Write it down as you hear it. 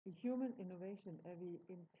I Human Innovation er vi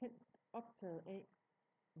intenst optaget af,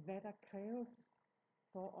 hvad der kræves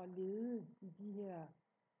for at lede i de her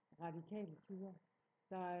radikale tider.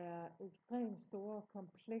 Der er ekstremt store,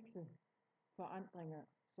 komplekse forandringer,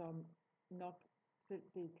 som nok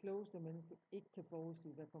selv det klogeste menneske ikke kan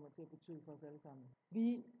forudsige, hvad kommer til at betyde for os alle sammen.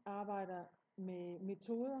 Vi arbejder med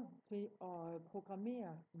metoder til at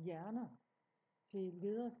programmere hjerner til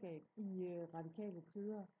lederskab i radikale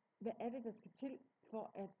tider. Hvad er det, der skal til,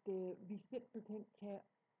 for at vi simpelthen kan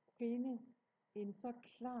finde en så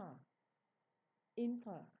klar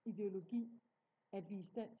indre ideologi, at vi er i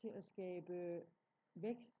stand til at skabe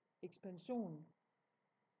vækst, ekspansion,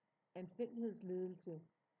 anstændighedsledelse,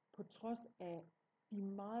 på trods af de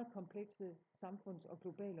meget komplekse samfunds- og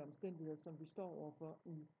globale omstændigheder, som vi står overfor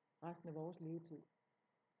i resten af vores levetid.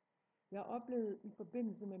 Jeg oplevede i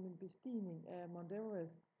forbindelse med min bestigning af Mount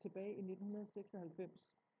Everest tilbage i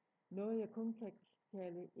 1996, noget jeg kun kan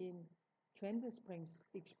kalde en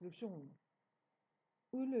kvantespringseksplosion,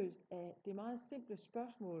 udløst af det meget simple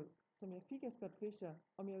spørgsmål, som jeg fik af Scott Fischer,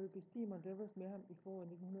 om jeg ville bestige Mount Everest med ham i foråret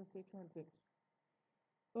 1996.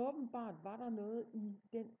 Åbenbart var der noget i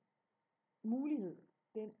den mulighed,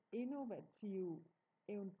 den innovative,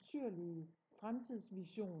 eventyrlige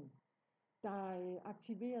fremtidsvision, der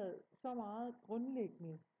aktiverede så meget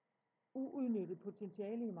grundlæggende, uudnyttet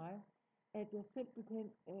potentiale i mig, at jeg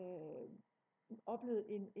simpelthen oplevede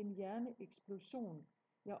en hjerneeksplosion.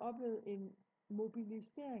 Jeg oplevede en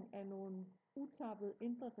mobilisering af nogle utappede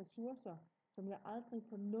indre ressourcer, som jeg aldrig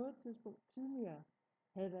på noget tidspunkt tidligere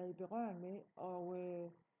havde været i berøring med, og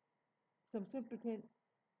som simpelthen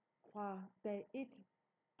fra dag 1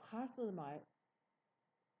 pressede mig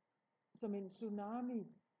som en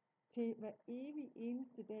tsunami til hver evig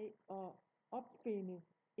eneste dag at opfinde,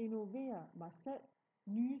 innovere mig selv,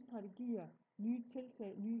 nye strategier, nye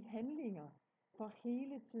tiltag, nye handlinger, for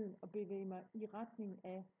hele tiden at bevæge mig i retning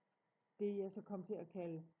af det, jeg så kom til at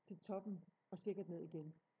kalde til toppen og sikkert ned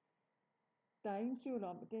igen. Der er ingen tvivl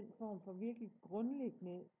om, at den form for virkelig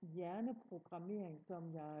grundlæggende hjerneprogrammering,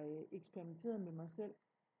 som jeg eksperimenterede med mig selv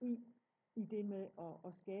i det med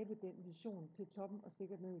at skabe den vision til toppen og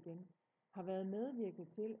sikkert ned igen, har været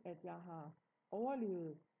medvirkende til, at jeg har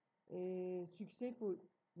overlevet succesfuldt,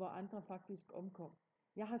 hvor andre faktisk omkom.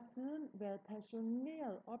 Jeg har siden været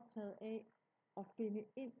passioneret optaget af at finde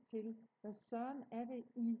ind til, hvad søren er det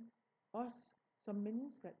i os som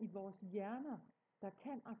mennesker, i vores hjerner, der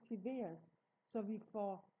kan aktiveres, så vi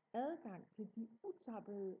får adgang til de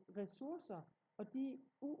utappede ressourcer og de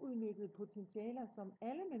uudnyttede potentialer, som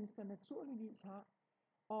alle mennesker naturligvis har,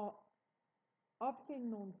 og opfinde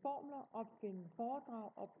nogle formler, opfinde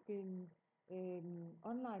foredrag, opfinde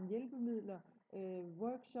online hjælpemidler,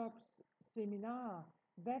 workshops, seminarer,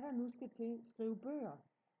 hvad der nu skal til, skrive bøger,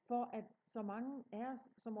 for at så mange af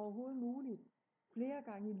os som overhovedet muligt flere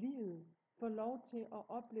gange i livet får lov til at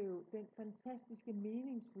opleve den fantastiske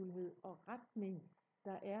meningsfuldhed og retning,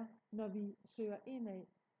 der er, når vi søger indad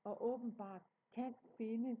og åbenbart kan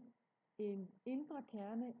finde en indre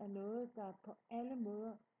kerne af noget, der på alle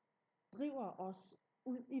måder driver os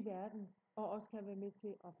ud i verden, og også kan være med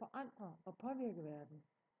til at forandre og påvirke verden.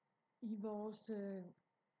 I vores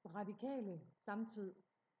radikale samtid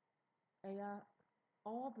er jeg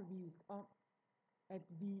overbevist om,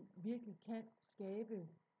 at vi virkelig kan skabe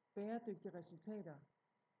bæredygtige resultater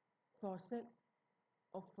for os selv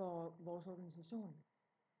og for vores organisation,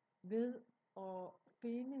 ved at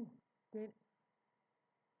finde den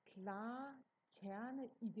klare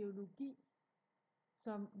kerneideologi,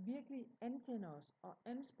 som virkelig antænder os og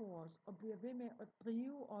ansporer os og bliver ved med at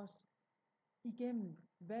drive os igennem,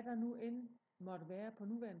 hvad der nu end måtte være på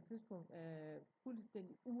nuværende tidspunkt af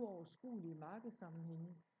fuldstændig uoverskuelige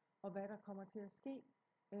markedssammenhænge, og hvad der kommer til at ske,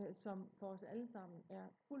 som for os alle sammen er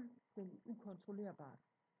fuldstændig ukontrollerbart.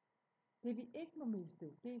 Det vi ikke må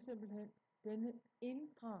miste, det er simpelthen denne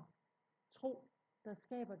indre tro, der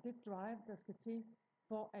skaber det drive, der skal til,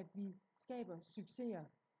 for at vi skaber succeser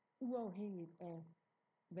uafhængigt af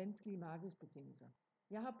vanskelige markedsbetingelser.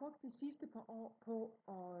 Jeg har brugt de sidste par år på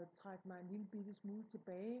at trække mig en lille bitte smule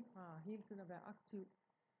tilbage fra hele tiden at være aktiv,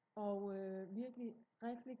 og virkelig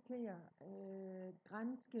reflektere,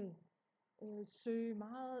 granske, søge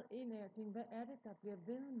meget ind af og tænke, hvad er det, der bliver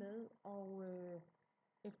ved med, og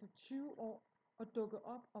efter 20 år at dukke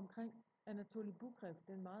op omkring Anatolij Bukrev,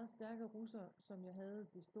 den meget stærke russer, som jeg havde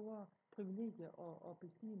det store privilegie at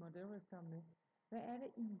bestige Mount Everest sammen med. Hvad er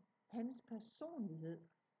det i hans personlighed,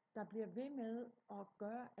 der bliver ved med at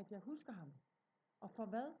gøre, at jeg husker ham? Og for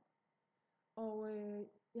hvad? Og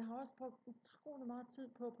jeg har også brugt utrolig meget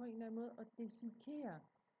tid på en eller anden måde at dissekere,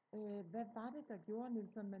 hvad var det, der gjorde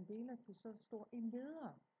Nelson Mandela til så stor en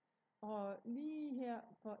leder? Og lige her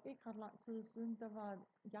for ikke ret lang tid siden, der var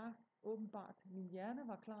jeg åbenbart, min hjerne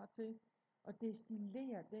var klar til at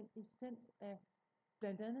destillere den essens af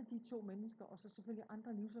blandt andet de 2 mennesker, og så selvfølgelig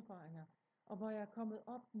andre livserfaringer, og hvor jeg er kommet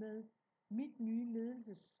op med mit nye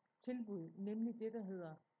ledelsestilbud, nemlig det, der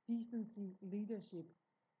hedder Decency Leadership,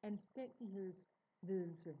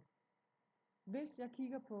 anstændighedsledelse. Hvis jeg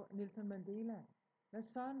kigger på Nelson Mandela, hvad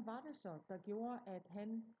søren var det så, der gjorde, at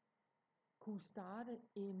han kunne starte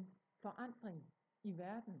en forandring i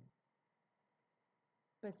verden,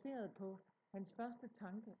 baseret på hans første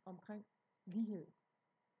tanke omkring lighed?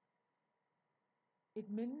 Et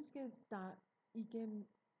menneske, der igennem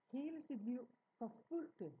hele sit liv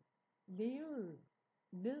forfulgte,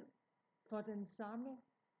 led for den samme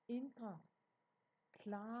indre,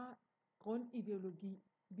 klare grundideologi,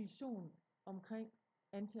 vision omkring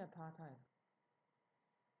anti-apartheid.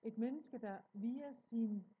 Et menneske, der via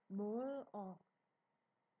sin måde at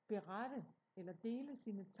berette eller dele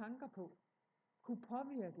sine tanker på, kunne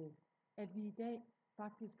påvirke, at vi i dag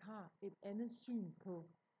faktisk har et andet syn på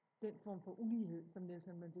den form for ulighed, som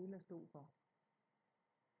Nelson Mandela stod for.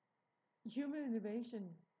 I Human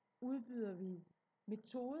Innovation udbyder vi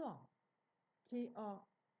metoder til at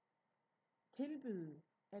tilbyde,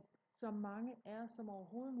 at så mange af os som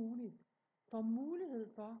overhovedet muligt får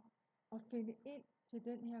mulighed for at finde ind til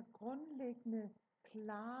den her grundlæggende,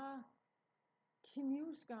 klare,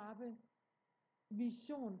 knivskarpe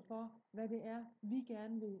vision for, hvad det er, vi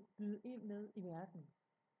gerne vil byde ind med i verden.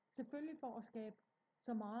 Selvfølgelig for at skabe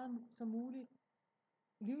så meget som muligt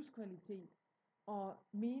livskvalitet og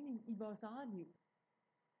mening i vores eget liv.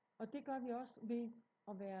 Og det gør vi også ved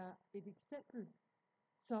at være et eksempel,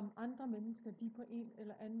 som andre mennesker, de på en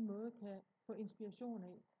eller anden måde kan få inspiration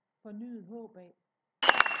af, fornyet håb af.